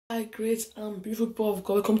Hi, great and beautiful people of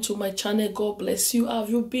God. Welcome to my channel. God bless you. How have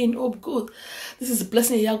you been? Hope good. This is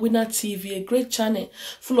Blessing Yagwina TV, a great channel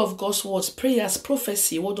full of God's words, prayers,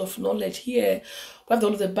 prophecy, word of knowledge. Here, we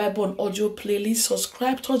have the Bible on audio playlist.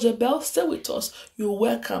 Subscribe, touch the bell, stay with us. You're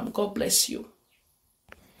welcome. God bless you.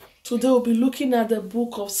 Today we'll be looking at the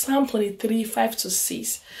book of Psalm 23,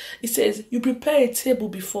 5-6. It says, "You prepare a table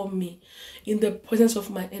before me in the presence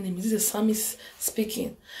of my enemies." This is the psalmist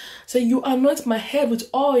speaking. So you anoint my head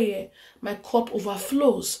with oil, my cup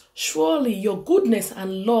overflows. Surely your goodness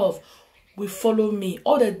and love will follow me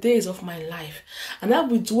all the days of my life, and I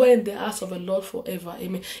will dwell in the house of the Lord forever.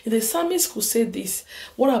 Amen. If the psalmist could say this,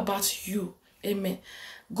 what about you? Amen.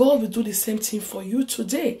 God will do the same thing for you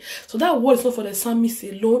today. So that word is not for the psalmist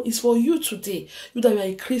alone, it's for you today. You that you are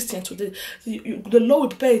a Christian today. The Lord will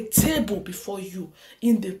prepare a table before you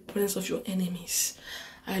in the presence of your enemies.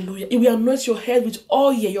 Hallelujah. He will anoint your head with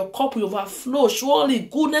oil, your cup will overflow. Surely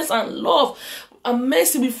goodness and love and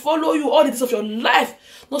mercy will follow you all the days of your life.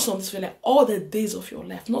 Not some days, like all the days of your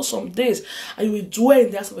life. Not some days. And you will dwell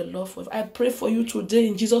in the house of the Lord forever. I pray for you today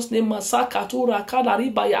in Jesus' name. That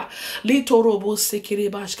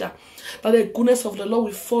the goodness of the Lord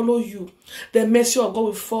will follow you. The mercy of God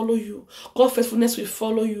will follow you. God's faithfulness will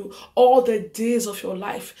follow you all the days of your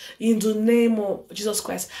life. In the name of Jesus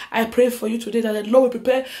Christ, I pray for you today that the Lord will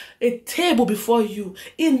prepare a table before you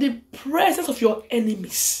in the presence of your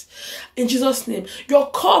enemies. In Jesus' name, your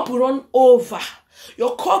cup will run over.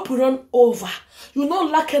 Your cup will run over. You will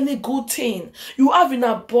not lack any good thing. You have in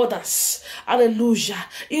abundance. Hallelujah.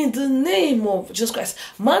 In the name of Jesus Christ.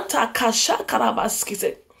 Manta kasha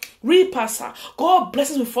karabaskise. Repasser. God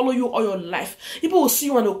blessings will follow you all your life. People will see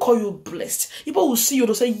you and they'll call you blessed. People will see you,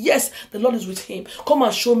 they'll say, yes, the Lord is with him. Come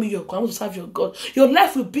and show me your God. I want to serve your God. Your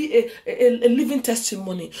life will be a living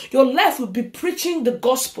testimony. Your life will be preaching the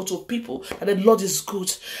gospel to people that the Lord is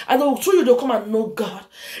good. And through you, they'll come and know God.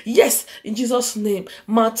 Yes, in Jesus' name.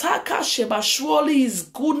 Mataka Sheba, surely his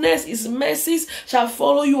goodness, his mercies shall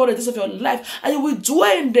follow you all the days of your life. And you will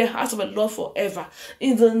dwell in the house of the Lord forever.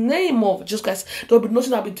 In the name of Jesus Christ, there will be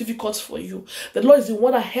nothing that will be difficult for you. The Lord is the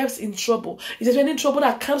one that helps in trouble. If there's any trouble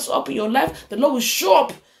that comes up in your life, the Lord will show up.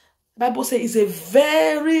 The Bible says he's a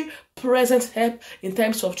very present help in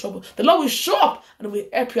times of trouble. The Lord will show up and will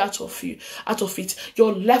help you out of it.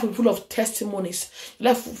 Your life will be full of testimonies.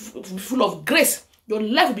 Your life will be full of grace. Your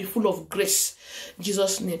life will be full of grace. In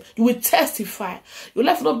Jesus' name. You will testify. Your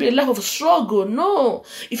life will not be a life of struggle. No.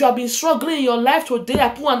 If you have been struggling in your life today, I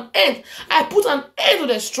put an end. I put an end to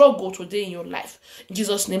the struggle today in your life. In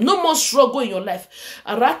Jesus' name. No more struggle in your life.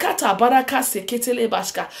 Arakata baraka seketele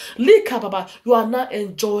bashka. Lika baba. You are now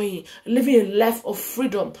enjoying living a life of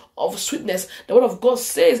freedom, of sweetness. The word of God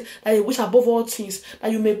says that you wish above all things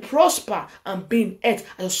that you may prosper and be in health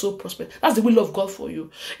and your soul prosper. That's the will of God for you.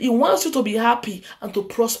 He wants you to be happy and to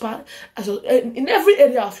prosper in every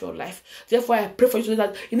area of your life. Therefore, I pray for you today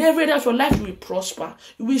that in every area of your life you will prosper,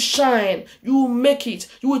 you will shine, you will make it,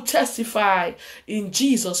 you will testify in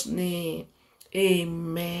Jesus' name.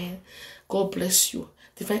 Amen. God bless you.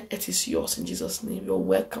 Divine earth is yours in Jesus' name. You're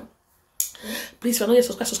welcome. Please, if you're not yet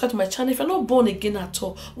subscribe to my channel. If you're not born again at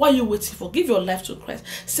all, what are you waiting for? Give your life to Christ.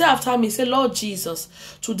 Say after me, say, Lord Jesus,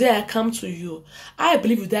 today I come to you. I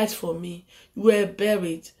believe you died for me. You were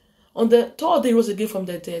buried. On the third day, he rose again from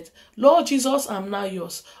the dead. Lord Jesus, I'm now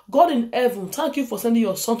yours. God in heaven, thank you for sending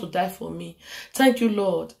your son to die for me. Thank you,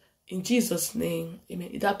 Lord. In Jesus' name,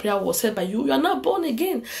 amen. If that prayer was said by you, you are now born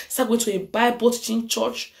again. Start going to a Bible teaching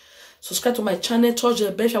church. Subscribe to my channel, touch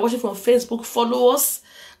the bell. If you're watching from Facebook, follow us.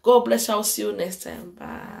 God bless you. I'll see you next time.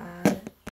 Bye.